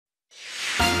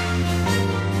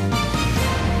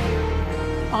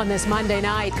On this Monday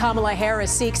night, Kamala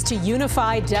Harris seeks to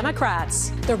unify Democrats.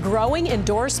 Their growing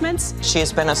endorsements. She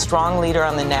has been a strong leader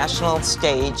on the national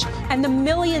stage. And the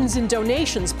millions in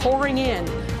donations pouring in.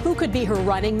 Who could be her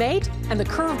running mate? And the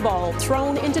curveball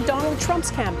thrown into Donald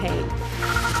Trump's campaign.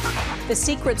 The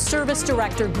Secret Service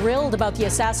Director grilled about the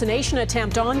assassination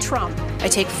attempt on Trump. I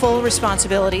take full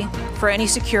responsibility for any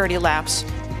security lapse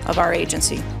of our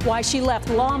agency. Why she left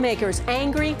lawmakers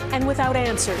angry and without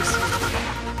answers.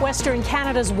 Western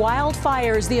Canada's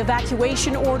wildfires, the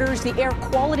evacuation orders, the air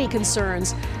quality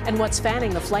concerns, and what's fanning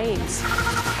the flames.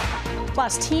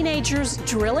 Plus, teenagers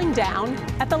drilling down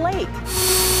at the lake.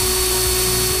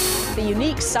 The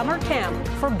unique summer camp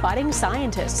for budding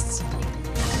scientists.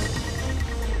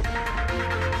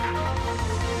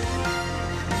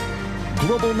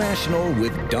 Global National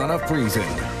with Donna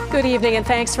Friesen. Good evening and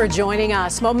thanks for joining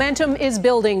us. Momentum is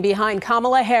building behind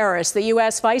Kamala Harris, the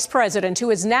U.S. Vice President, who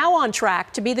is now on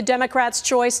track to be the Democrats'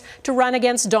 choice to run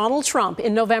against Donald Trump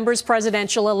in November's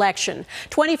presidential election.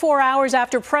 24 hours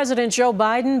after President Joe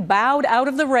Biden bowed out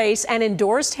of the race and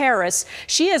endorsed Harris,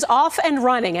 she is off and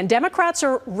running, and Democrats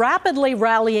are rapidly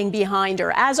rallying behind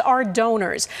her, as are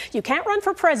donors. You can't run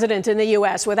for president in the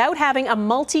U.S. without having a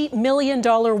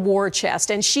multi-million-dollar war chest,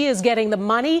 and she is getting the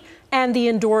money and the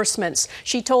endorsements.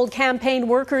 She told campaign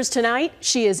workers tonight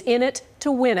she is in it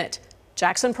to win it.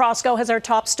 Jackson Prosco has our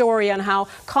top story on how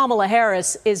Kamala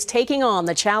Harris is taking on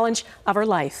the challenge of her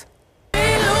life.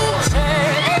 It's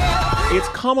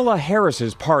Kamala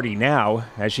Harris's party now,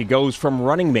 as she goes from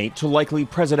running mate to likely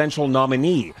presidential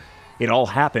nominee. It all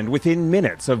happened within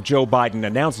minutes of Joe Biden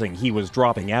announcing he was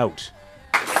dropping out.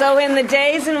 So in the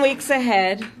days and weeks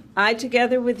ahead, I,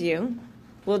 together with you,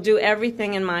 will do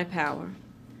everything in my power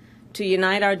to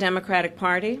unite our Democratic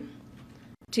Party,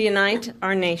 to unite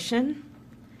our nation,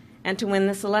 and to win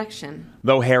this election.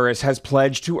 Though Harris has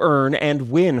pledged to earn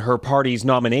and win her party's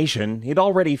nomination, it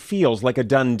already feels like a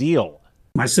done deal.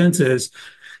 My sense is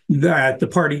that the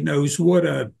party knows what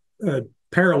a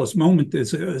perilous moment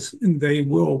this is, and they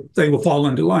will fall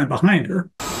into line behind her.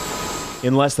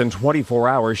 In less than 24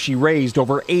 hours, she raised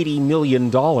over $80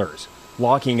 million.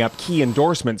 Locking up key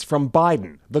endorsements from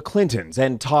Biden, the Clintons,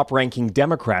 and top-ranking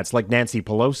Democrats like Nancy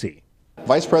Pelosi.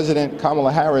 Vice President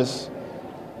Kamala Harris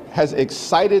has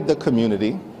excited the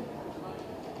community.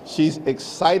 She's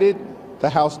excited the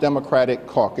House Democratic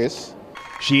Caucus.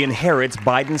 She inherits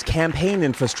Biden's campaign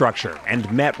infrastructure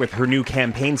and met with her new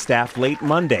campaign staff late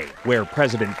Monday, where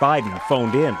President Biden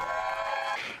phoned in.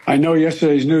 I know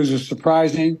yesterday's news was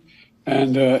surprising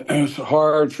and it was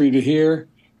hard for you to hear,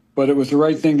 but it was the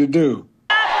right thing to do.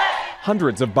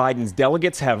 Hundreds of Biden's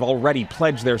delegates have already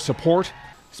pledged their support.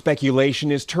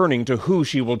 Speculation is turning to who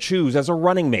she will choose as a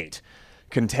running mate.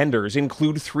 Contenders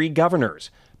include 3 governors: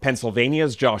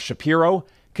 Pennsylvania's Josh Shapiro,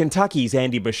 Kentucky's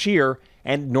Andy Beshear,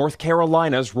 and North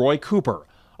Carolina's Roy Cooper,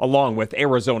 along with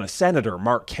Arizona Senator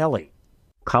Mark Kelly.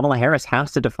 Kamala Harris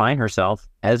has to define herself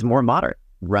as more moderate,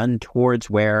 run towards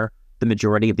where the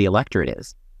majority of the electorate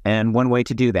is. And one way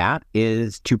to do that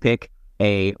is to pick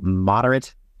a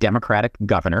moderate Democratic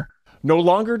governor. No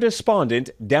longer despondent,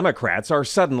 Democrats are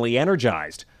suddenly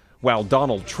energized, while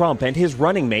Donald Trump and his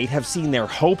running mate have seen their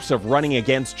hopes of running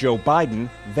against Joe Biden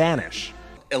vanish.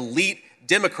 Elite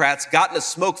Democrats got in a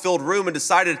smoke-filled room and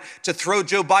decided to throw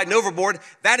Joe Biden overboard.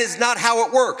 That is not how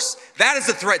it works. That is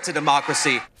a threat to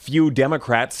democracy. Few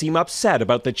Democrats seem upset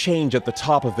about the change at the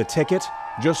top of the ticket.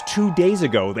 Just 2 days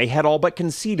ago, they had all but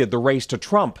conceded the race to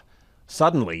Trump.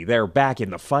 Suddenly, they're back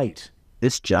in the fight.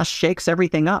 This just shakes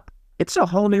everything up. It's a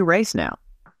whole new race now.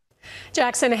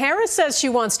 Jackson, Harris says she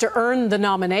wants to earn the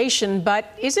nomination,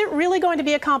 but is it really going to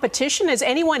be a competition? Is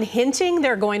anyone hinting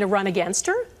they're going to run against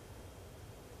her?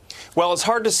 Well, it's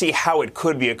hard to see how it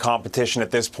could be a competition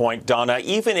at this point, Donna.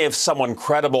 Even if someone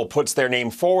credible puts their name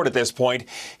forward at this point,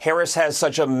 Harris has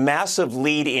such a massive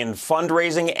lead in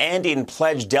fundraising and in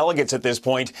pledged delegates at this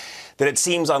point that it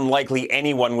seems unlikely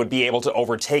anyone would be able to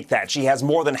overtake that. She has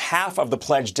more than half of the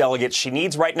pledged delegates she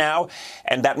needs right now,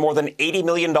 and that more than $80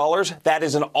 million, that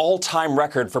is an all-time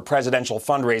record for presidential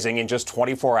fundraising in just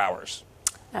 24 hours.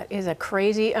 That is a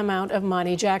crazy amount of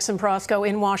money. Jackson Prosco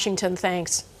in Washington,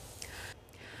 thanks.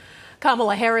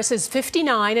 Kamala Harris is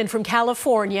 59 and from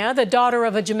California, the daughter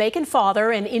of a Jamaican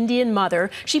father and Indian mother.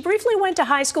 She briefly went to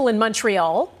high school in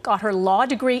Montreal, got her law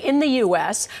degree in the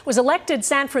U.S., was elected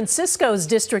San Francisco's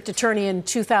district attorney in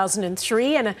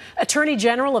 2003 and attorney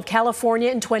general of California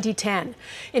in 2010.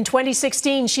 In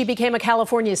 2016, she became a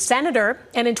California senator,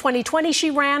 and in 2020,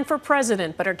 she ran for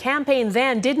president, but her campaign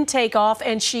then didn't take off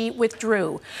and she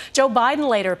withdrew. Joe Biden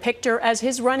later picked her as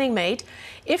his running mate.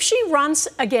 If she runs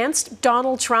against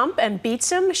Donald Trump and then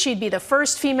beats him, she'd be the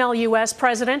first female U.S.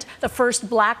 president, the first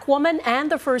black woman,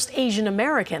 and the first Asian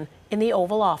American in the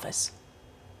Oval Office.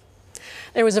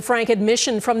 There was a frank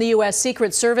admission from the U.S.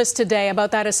 Secret Service today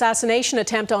about that assassination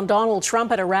attempt on Donald Trump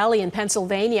at a rally in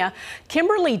Pennsylvania.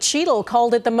 Kimberly Cheatle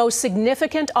called it the most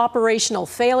significant operational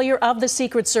failure of the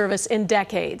Secret Service in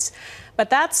decades. But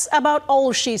that's about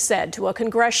all she said to a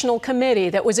congressional committee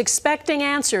that was expecting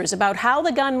answers about how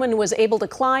the gunman was able to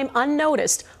climb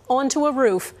unnoticed onto a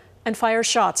roof and fire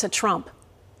shots at Trump.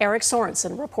 Eric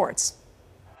Sorensen reports.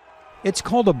 It's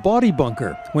called a body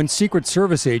bunker when Secret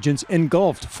Service agents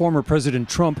engulfed former President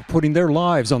Trump, putting their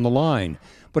lives on the line.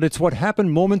 But it's what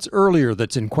happened moments earlier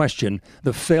that's in question,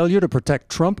 the failure to protect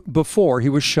Trump before he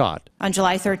was shot. On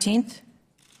July 13th,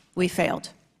 we failed.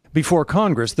 Before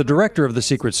Congress, the director of the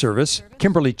Secret Service,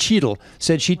 Kimberly Cheatle,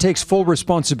 said she takes full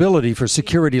responsibility for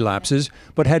security lapses,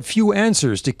 but had few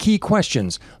answers to key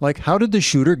questions, like how did the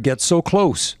shooter get so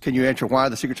close? Can you answer why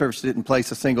the Secret Service didn't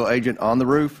place a single agent on the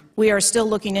roof? We are still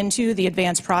looking into the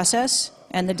advanced process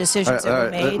and the decisions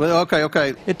that were made.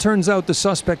 Okay. It turns out the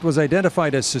suspect was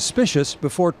identified as suspicious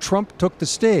before Trump took the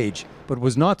stage, but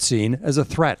was not seen as a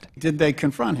threat. Did they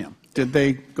confront him? Did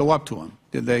they go up to him?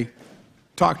 Did they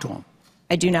talk to him?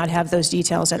 I do not have those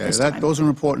details at this time. Those are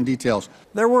important details.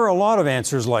 There were a lot of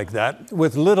answers like that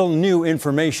with little new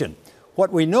information.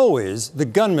 What we know is the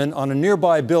gunman on a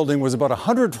nearby building was about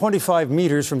 125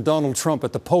 meters from Donald Trump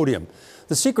at the podium.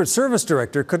 The Secret Service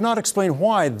director could not explain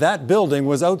why that building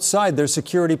was outside their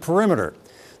security perimeter.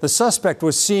 The suspect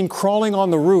was seen crawling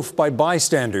on the roof by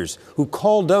bystanders who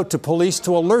called out to police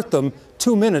to alert them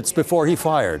 2 minutes before he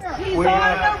fired.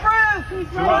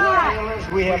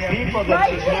 We have people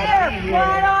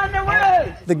right on the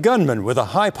roof. The gunman with a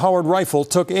high-powered rifle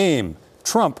took aim.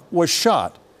 Trump was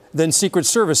shot. Then Secret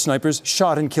Service snipers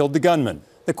shot and killed the gunman.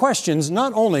 The question's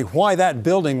not only why that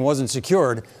building wasn't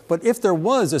secured, but if there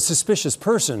was a suspicious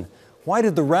person, why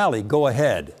did the rally go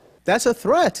ahead? That's a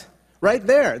threat. Right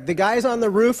there. The guy's on the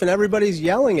roof and everybody's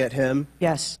yelling at him.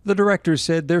 Yes. The director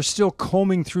said they're still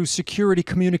combing through security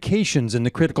communications in the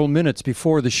critical minutes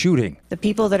before the shooting. The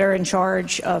people that are in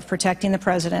charge of protecting the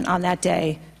president on that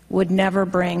day would never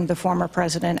bring the former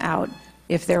president out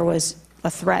if there was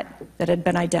a threat that had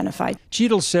been identified.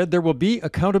 Cheatle said there will be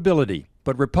accountability,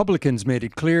 but Republicans made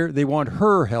it clear they want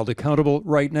her held accountable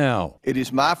right now. It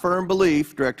is my firm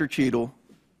belief, Director Cheatle,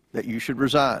 that you should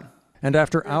resign. And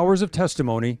after hours of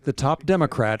testimony, the top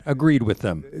Democrat agreed with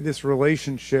them. This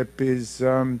relationship is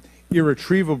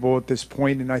irretrievable at this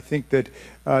point, and I think that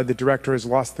the director has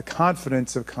lost the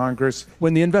confidence of Congress.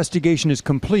 When the investigation is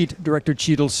complete, Director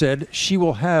Cheatle said she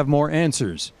will have more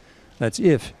answers. That's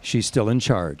if she's still in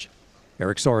charge.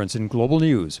 Eric Sorensen, Global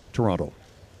News, Toronto.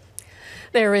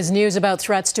 There is news about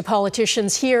threats to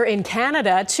politicians here in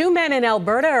Canada. 2 men in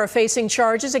Alberta are facing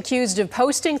charges accused of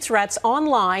posting threats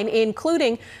online,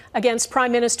 including against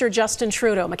Prime Minister Justin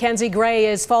Trudeau. Mackenzie Gray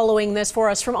is following this for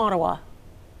us from Ottawa.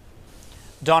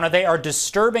 Donna, they are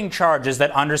disturbing charges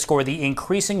that underscore the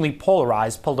increasingly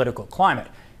polarized political climate.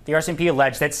 The RCMP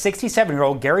alleged that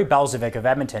 67-year-old Gary Belzovic of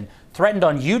Edmonton threatened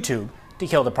on YouTube to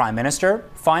kill the Prime Minister,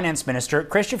 Finance Minister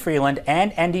Chrystia Freeland,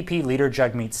 and NDP leader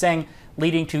Jagmeet Singh,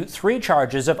 leading to 3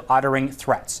 charges of uttering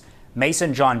threats.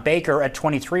 Mason John Baker, a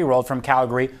 23-year-old from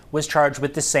Calgary, was charged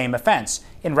with the same offense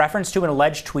in reference to an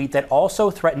alleged tweet that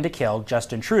also threatened to kill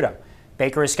Justin Trudeau.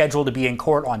 Baker is scheduled to be in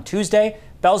court on Tuesday.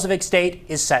 Belzovic's date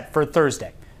is set for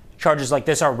Thursday. Charges like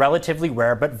this are relatively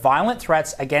rare, but violent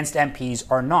threats against MPs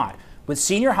are not, with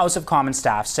senior House of Commons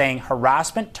staff saying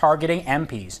harassment targeting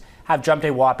MPs have jumped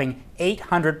a whopping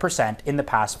 800% in the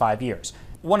past 5 years.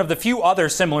 One of the few other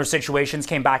similar situations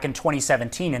came back in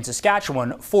 2017 in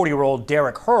Saskatchewan. 40-year-old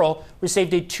Derek Hurl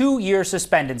received a 2-year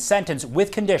suspended sentence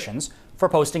with conditions for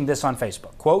posting this on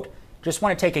Facebook. Quote, "Just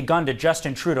want to take a gun to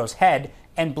Justin Trudeau's head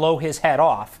and blow his head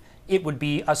off. It would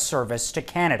be a service to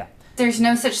Canada." There's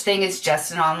no such thing as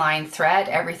just an online threat.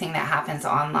 Everything that happens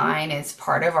online is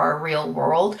part of our real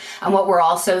world. And what we're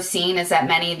also seeing is that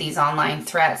many of these online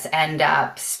threats end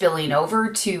up spilling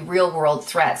over to real world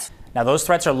threats. Now, those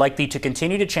threats are likely to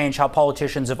continue to change how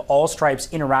politicians of all stripes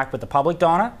interact with the public,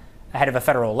 Donna, ahead of a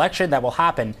federal election that will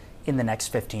happen in the next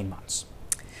 15 months.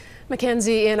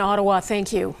 Mackenzie in Ottawa,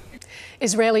 thank you.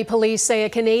 Israeli police say a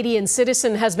Canadian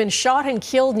citizen has been shot and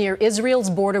killed near Israel's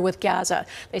border with Gaza.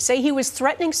 They say he was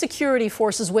threatening security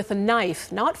forces with a knife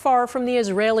not far from the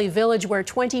Israeli village where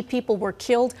 20 people were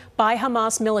killed by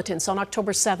Hamas militants on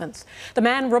October 7th. The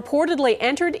man reportedly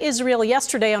entered Israel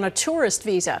yesterday on a tourist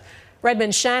visa.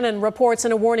 Redmond Shannon reports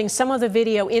in a warning some of the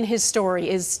video in his story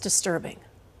is disturbing.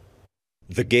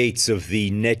 The gates of the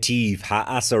Netiv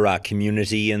HaAsara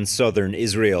community in southern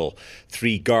Israel.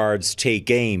 3 guards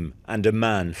take aim and a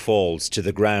man falls to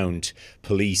the ground.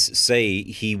 Police say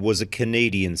he was a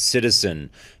Canadian citizen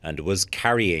and was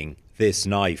carrying this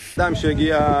knife.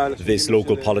 This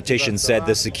local politician said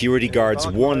the security guards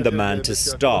warned the man to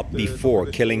stop before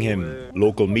killing him.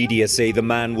 Local media say the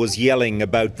man was yelling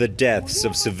about the deaths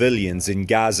of civilians in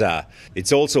Gaza.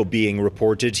 It's also being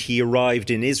reported he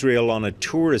arrived in Israel on a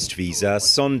tourist visa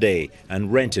Sunday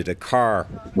and rented a car.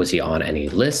 Was he on any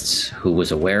lists? Who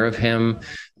was aware of him?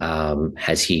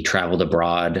 Has he traveled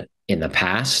abroad in the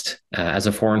past as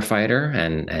a foreign fighter,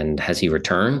 and has he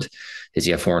returned? Is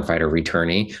he a foreign fighter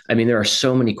returnee? I mean, there are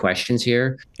so many questions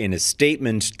here. In a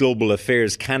statement, Global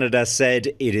Affairs Canada said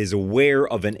it is aware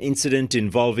of an incident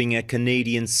involving a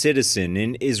Canadian citizen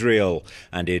in Israel,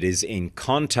 and it is in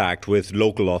contact with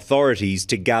local authorities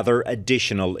to gather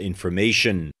additional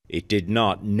information. It did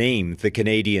not name the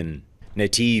Canadian.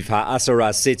 Netiv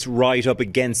HaAsara sits right up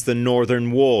against the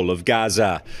northern wall of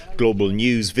Gaza. Global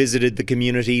News visited the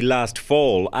community last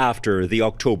fall after the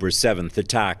October 7th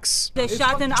attacks. They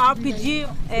shot an RPG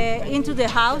into the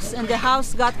house, and the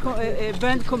house got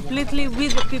burned completely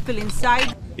with the people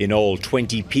inside. In all,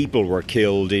 20 people were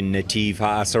killed in Netiv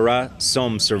HaAsara.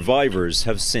 Some survivors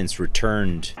have since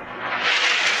returned.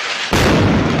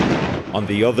 On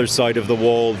the other side of the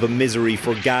wall, the misery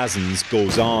for Gazans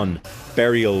goes on.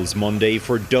 Burials Monday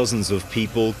for dozens of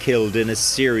people killed in a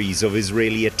series of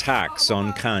Israeli attacks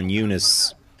on Khan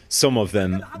Yunis. Some of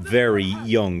them very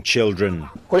young children.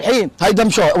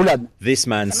 This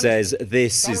man says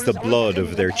this is the blood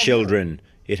of their children.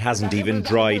 It hasn't even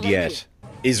dried yet.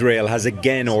 Israel has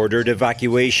again ordered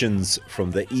evacuations from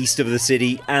the east of the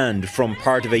city and from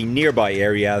part of a nearby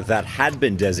area that had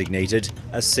been designated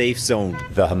a safe zone.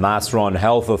 The Hamas-run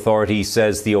health authority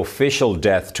says the official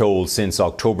death toll since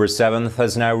October 7th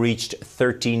has now reached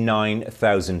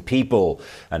 39,000 people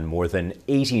and more than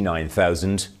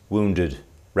 89,000 wounded.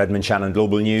 Redmond Shannon,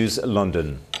 Global News,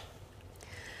 London.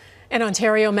 An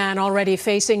Ontario man already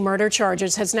facing murder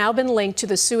charges has now been linked to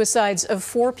the suicides of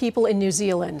 4 people in New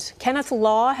Zealand. Kenneth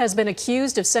Law has been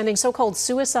accused of sending so-called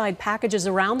suicide packages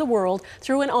around the world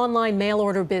through an online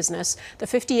mail-order business. The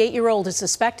 58-year-old is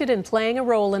suspected in playing a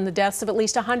role in the deaths of at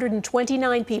least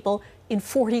 129 people in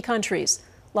 40 countries.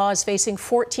 Law is facing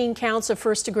 14 counts of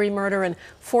first-degree murder and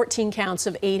 14 counts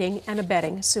of aiding and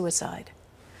abetting suicide.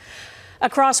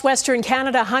 Across Western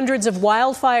Canada, hundreds of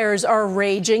wildfires are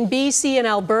raging. BC and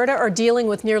Alberta are dealing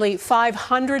with nearly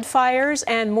 500 fires,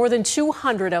 and more than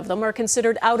 200 of them are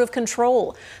considered out of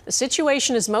control. The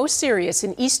situation is most serious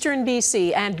in eastern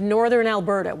BC and northern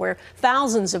Alberta, where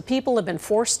thousands of people have been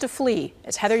forced to flee,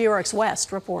 as Heather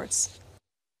Yourex-West reports.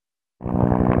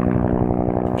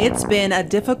 It's been a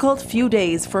difficult few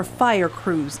days for fire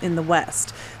crews in the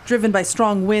West. Driven by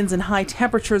strong winds and high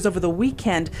temperatures over the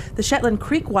weekend, the Shetland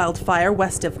Creek wildfire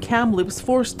west of Kamloops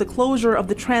forced the closure of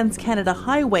the Trans-Canada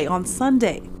Highway on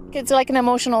Sunday. It's like an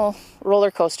emotional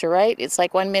roller coaster, right? It's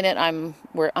like 1 minute I'm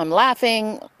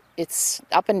laughing, it's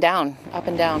up and down, up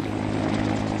and down.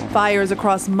 Fires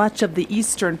across much of the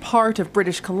eastern part of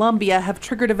British Columbia have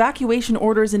triggered evacuation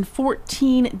orders in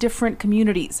 14 different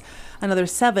communities. Another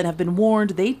 7 have been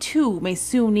warned they too may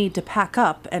soon need to pack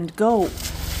up and go.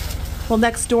 Well,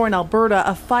 next door in Alberta,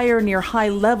 a fire near High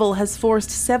Level has forced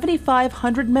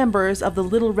 7,500 members of the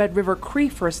Little Red River Cree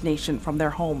First Nation from their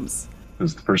homes. It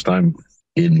was the first time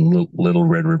in Little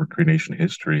Red River Cree Nation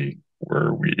history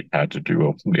where we had to do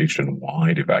a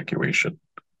nationwide evacuation.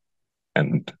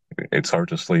 And it's hard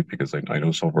to sleep because I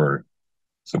know some of our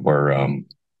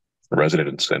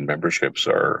residents and memberships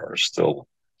are still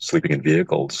sleeping in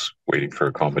vehicles waiting for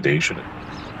accommodation.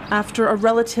 After a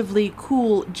relatively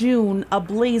cool June, a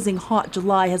blazing hot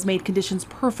July has made conditions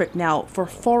perfect now for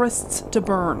forests to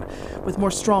burn, with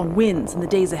more strong winds in the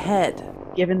days ahead.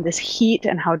 Given this heat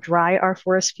and how dry our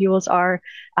forest fuels are,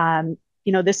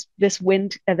 this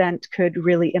wind event could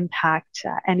really impact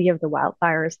any of the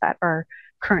wildfires that are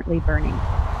currently burning.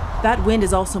 That wind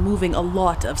is also moving a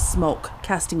lot of smoke,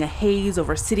 casting a haze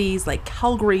over cities like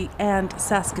Calgary and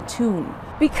Saskatoon.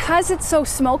 Because it's so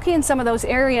smoky in some of those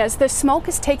areas, the smoke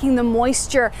is taking the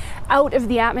moisture out of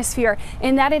the atmosphere,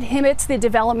 and that inhibits the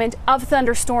development of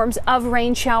thunderstorms, of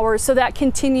rain showers, so that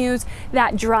continues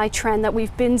that dry trend that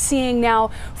we've been seeing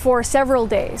now for several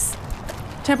days.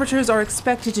 Temperatures are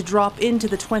expected to drop into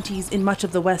the 20s in much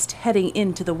of the West heading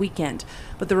into the weekend,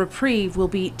 but the reprieve will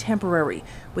be temporary,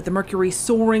 with the mercury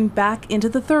soaring back into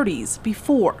the 30s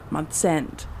before month's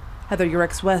end. Heather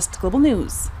Yourex-West, Global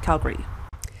News, Calgary.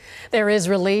 There is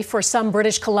relief for some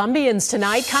British Columbians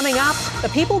tonight. Coming up, the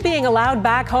people being allowed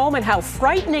back home and how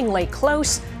frighteningly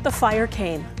close the fire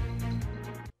came.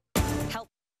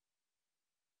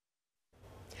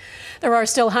 There are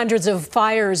still hundreds of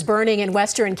fires burning in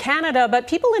Western Canada, but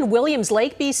people in Williams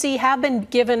Lake, BC have been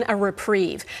given a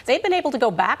reprieve. They've been able to go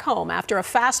back home after a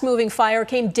fast-moving fire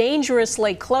came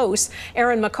dangerously close.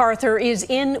 Aaron MacArthur is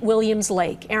in Williams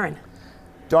Lake. Aaron.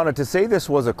 Donna, to say this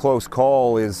was a close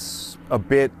call is a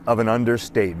bit of an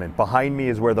understatement. Behind me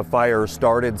is where the fire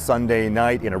started Sunday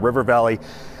night in a river valley,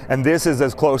 and this is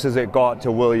as close as it got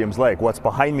to Williams Lake. What's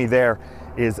behind me there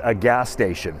is a gas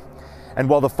station. And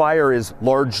while the fire is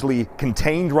largely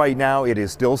contained right now, it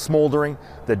is still smoldering.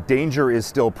 The danger is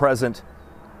still present,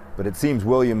 but it seems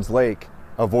Williams Lake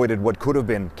avoided what could have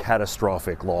been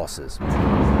catastrophic losses. The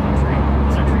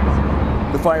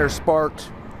fire sparked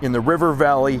in the river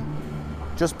valley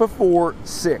just before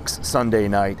 6 Sunday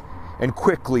night and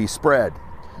quickly spread.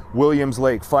 Williams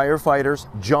Lake firefighters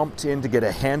jumped in to get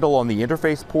a handle on the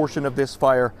interface portion of this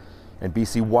fire, and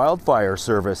BC Wildfire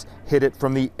Service hit it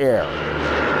from the air.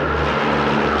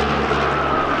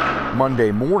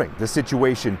 Monday morning, the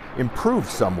situation improved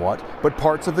somewhat, but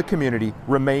parts of the community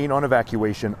remain on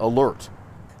evacuation alert.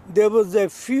 There was a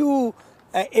few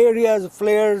areas,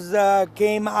 flares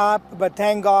came up, but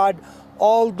thank God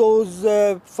all those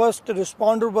first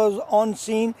responder was on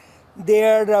scene.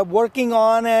 They're working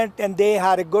on it and they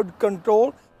had a good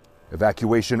control.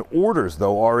 Evacuation orders,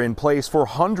 though, are in place for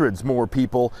hundreds more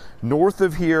people north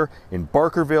of here in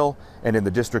Barkerville and in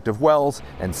the District of Wells,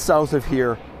 and south of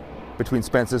here between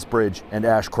Spence's Bridge and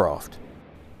Ashcroft.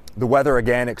 The weather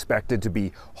again expected to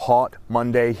be hot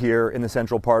Monday here in the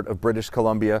central part of British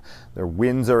Columbia. Their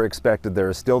winds are expected. There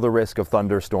is still the risk of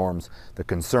thunderstorms. The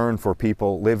concern for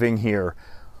people living here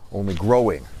only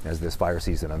growing as this fire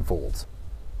season unfolds.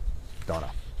 Donna.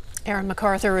 Aaron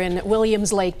MacArthur in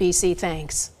Williams Lake, BC.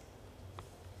 Thanks.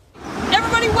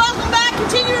 Everybody, welcome back.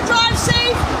 Continue to drive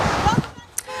safe.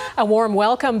 A warm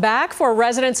welcome back for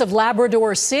residents of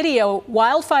Labrador City. A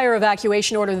wildfire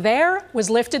evacuation order there was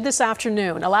lifted this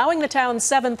afternoon, allowing the town's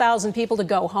 7,000 people to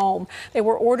go home. They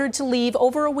were ordered to leave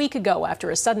over a week ago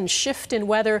after a sudden shift in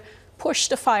weather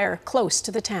pushed a fire close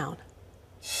to the town.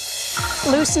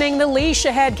 Loosening the leash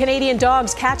ahead, Canadian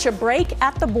dogs catch a break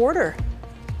at the border.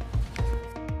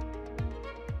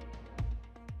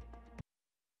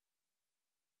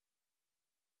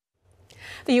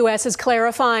 The U.S. is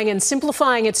clarifying and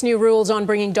simplifying its new rules on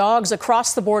bringing dogs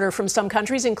across the border from some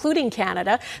countries, including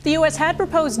Canada. The U.S. had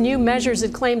proposed new measures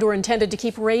it claimed were intended to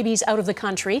keep rabies out of the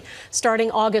country. Starting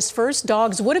August 1st,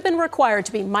 dogs would have been required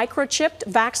to be microchipped,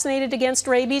 vaccinated against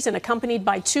rabies, and accompanied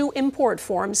by 2 import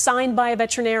forms signed by a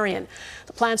veterinarian.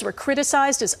 The plans were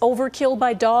criticized as overkill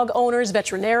by dog owners,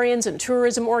 veterinarians, and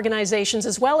tourism organizations,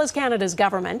 as well as Canada's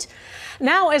government.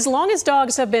 Now, as long as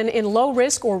dogs have been in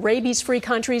low-risk or rabies-free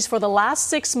countries for the last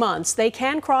 6 months, they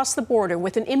can cross the border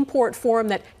with an import form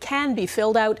that can be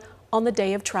filled out on the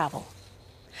day of travel.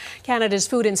 Canada's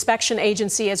Food Inspection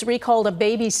Agency has recalled a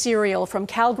baby cereal from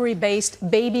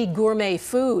Calgary-based Baby Gourmet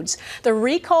Foods. The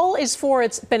recall is for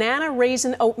its banana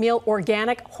raisin oatmeal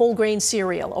organic whole grain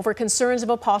cereal over concerns of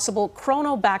a possible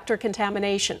Chronobacter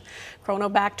contamination.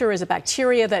 Chronobacter is a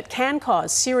bacteria that can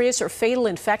cause serious or fatal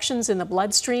infections in the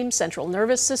bloodstream, central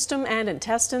nervous system, and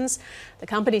intestines. The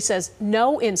company says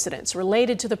no incidents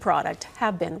related to the product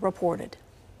have been reported.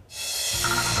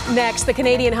 Next, the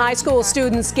Canadian high school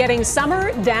students getting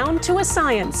summer down to a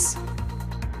science.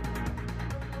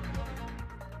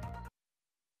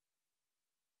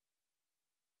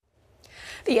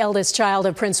 The eldest child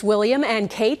of Prince William and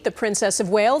Kate, the Princess of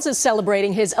Wales, is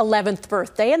celebrating his 11th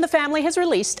birthday, and the family has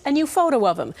released a new photo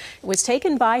of him. It was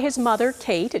taken by his mother,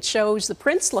 Kate. It shows the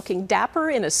prince looking dapper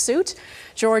in a suit.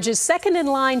 George is second in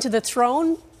line to the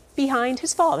throne behind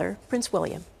his father, Prince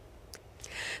William.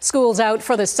 School's out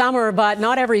for the summer, but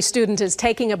not every student is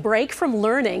taking a break from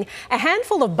learning. A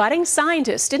handful of budding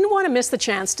scientists didn't want to miss the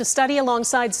chance to study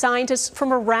alongside scientists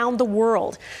from around the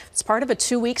world. It's part of a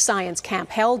 2-week science camp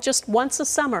held just once a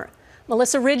summer.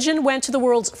 Melissa Ridgen went to the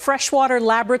world's freshwater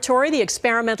laboratory, the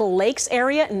Experimental Lakes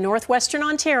area in northwestern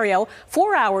Ontario,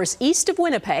 4 hours east of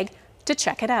Winnipeg, to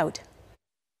check it out.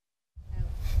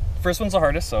 First one's the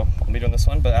hardest, so I'll be doing this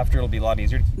one, but after it'll be a lot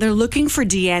easier. They're looking for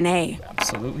DNA.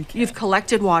 Absolutely. You've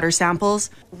collected water samples,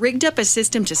 rigged up a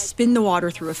system to spin the water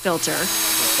through a filter.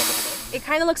 It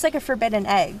kind of looks like a forbidden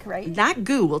egg, right? That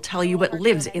goo will tell you what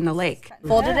lives in the lake.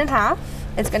 Fold it in half.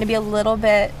 It's going to be a little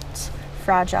bit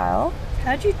fragile.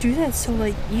 How'd you do that so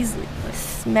easily?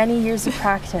 With many years of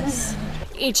practice.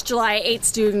 Each July, 8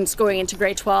 students going into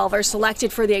grade 12 are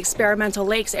selected for the Experimental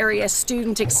Lakes Area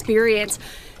Student Experience.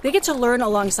 They get to learn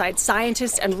alongside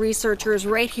scientists and researchers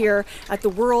right here at the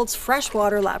world's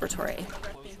freshwater laboratory.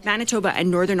 Manitoba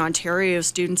and Northern Ontario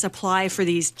students apply for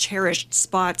these cherished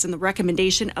spots in the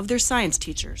recommendation of their science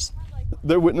teachers.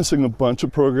 They're witnessing a bunch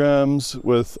of programs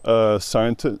with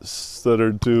scientists that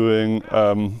are doing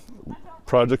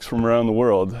projects from around the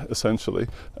world, essentially,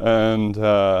 and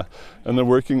they're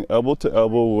working elbow to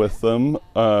elbow with them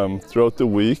throughout the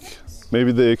week.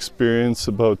 Maybe they experience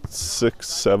about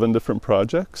 6-7 different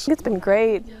projects. It's been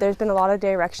great. There's been a lot of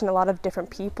direction, a lot of different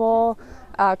people,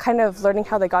 kind of learning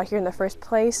how they got here in the first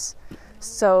place.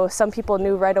 So some people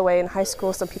knew right away in high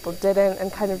school, some people didn't,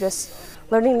 and kind of just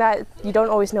learning that you don't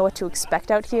always know what to expect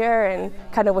out here and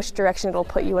kind of which direction it'll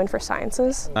put you in for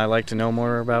sciences. I like to know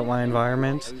more about my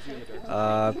environment,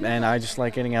 and I just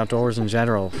like getting outdoors in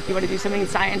general. You want to do something in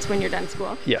science when you're done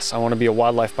school? Yes, I want to be a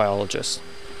wildlife biologist.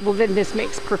 Well, then this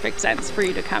makes perfect sense for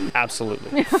you to come.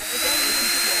 Absolutely.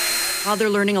 While they're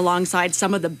learning alongside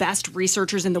some of the best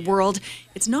researchers in the world,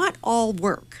 it's not all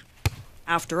work.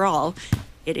 After all,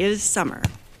 it is summer.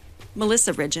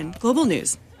 Melissa Ridgen, Global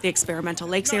News, the Experimental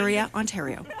Lakes area,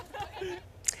 Ontario.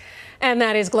 And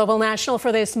that is Global National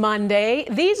for this Monday.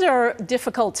 These are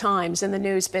difficult times in the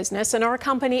news business, and our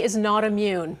company is not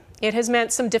immune. It has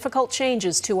meant some difficult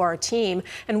changes to our team,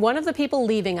 and one of the people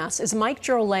leaving us is Mike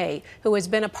Drolet, who has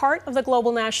been a part of the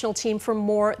Global National team for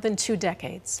more than 2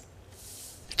 decades.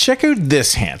 Check out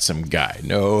this handsome guy.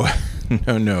 No.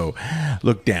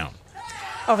 Look down.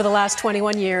 Over the last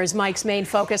 21 years, Mike's main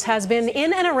focus has been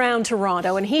in and around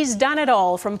Toronto, and he's done it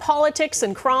all, from politics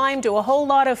and crime to a whole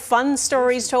lot of fun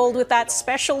stories told with that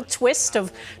special twist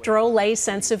of Drolet's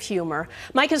sense of humor.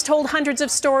 Mike has told hundreds of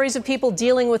stories of people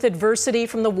dealing with adversity,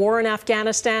 from the war in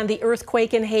Afghanistan, the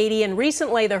earthquake in Haiti, and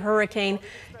recently the hurricane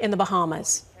in the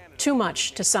Bahamas. Too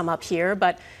much to sum up here,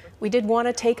 but we did want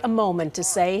to take a moment to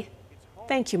say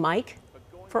thank you, Mike,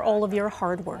 for all of your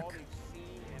hard work.